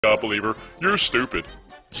God believer, you're stupid.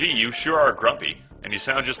 Gee, you sure are grumpy, and you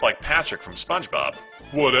sound just like Patrick from SpongeBob.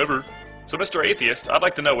 Whatever. So, Mr. Atheist, I'd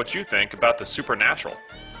like to know what you think about the supernatural.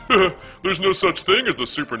 There's no such thing as the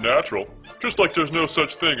supernatural, just like there's no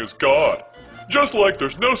such thing as God. Just like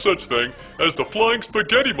there's no such thing as the flying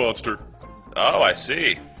spaghetti monster. Oh, I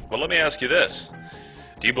see. Well, let me ask you this.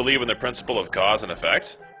 Do you believe in the principle of cause and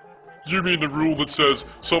effect? You mean the rule that says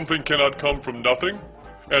something cannot come from nothing,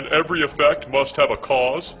 and every effect must have a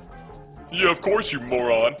cause? Yeah, of course, you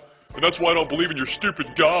moron. And that's why I don't believe in your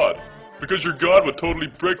stupid God. Because your God would totally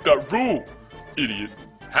break that rule, idiot.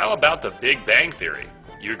 How about the Big Bang Theory?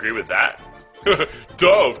 You agree with that?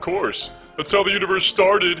 Duh, of course. That's how the universe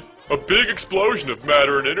started. A big explosion of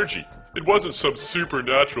matter and energy. It wasn't some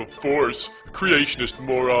supernatural force, creationist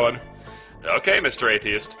moron. Okay, Mr.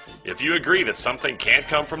 Atheist. If you agree that something can't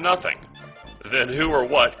come from nothing, then who or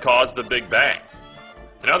what caused the Big Bang?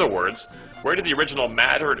 In other words, where did the original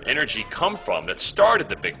matter and energy come from that started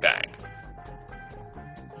the Big Bang?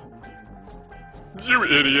 You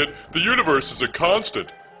idiot. The universe is a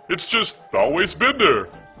constant. It's just always been there.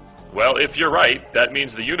 Well, if you're right, that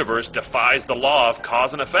means the universe defies the law of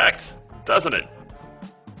cause and effect, doesn't it?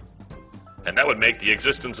 And that would make the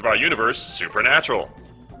existence of our universe supernatural,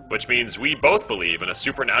 which means we both believe in a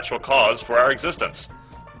supernatural cause for our existence.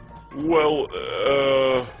 Well,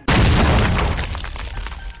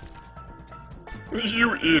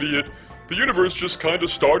 you idiot. The universe just kind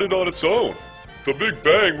of started on its own. The Big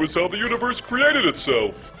Bang was how the universe created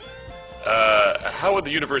itself. How would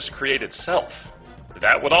the universe create itself?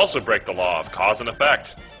 That would also break the law of cause and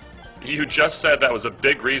effect. You just said that was a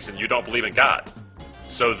big reason you don't believe in God.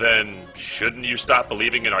 So then, shouldn't you stop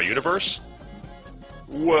believing in our universe?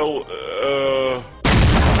 Well,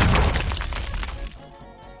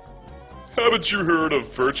 haven't you heard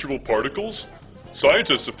of virtual particles?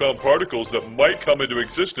 Scientists have found particles that might come into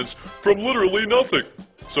existence from literally nothing.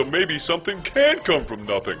 So maybe something can come from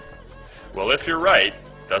nothing. Well, if you're right,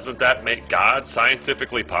 doesn't that make God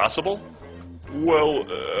scientifically possible? Well,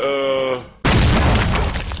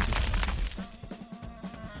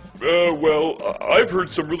 I've heard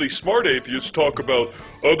some really smart atheists talk about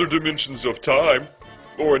other dimensions of time,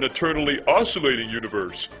 or an eternally oscillating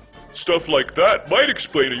universe. Stuff like that might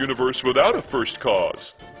explain a universe without a first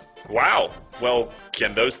cause. Wow. Well,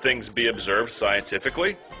 can those things be observed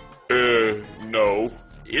scientifically? No.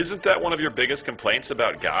 Isn't that one of your biggest complaints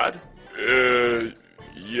about God?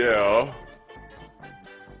 Yeah.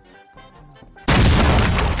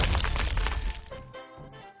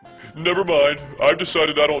 Never mind. I've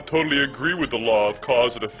decided I don't totally agree with the law of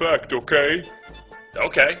cause and effect, okay?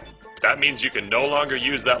 Okay. That means you can no longer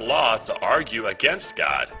use that law to argue against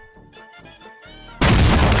God.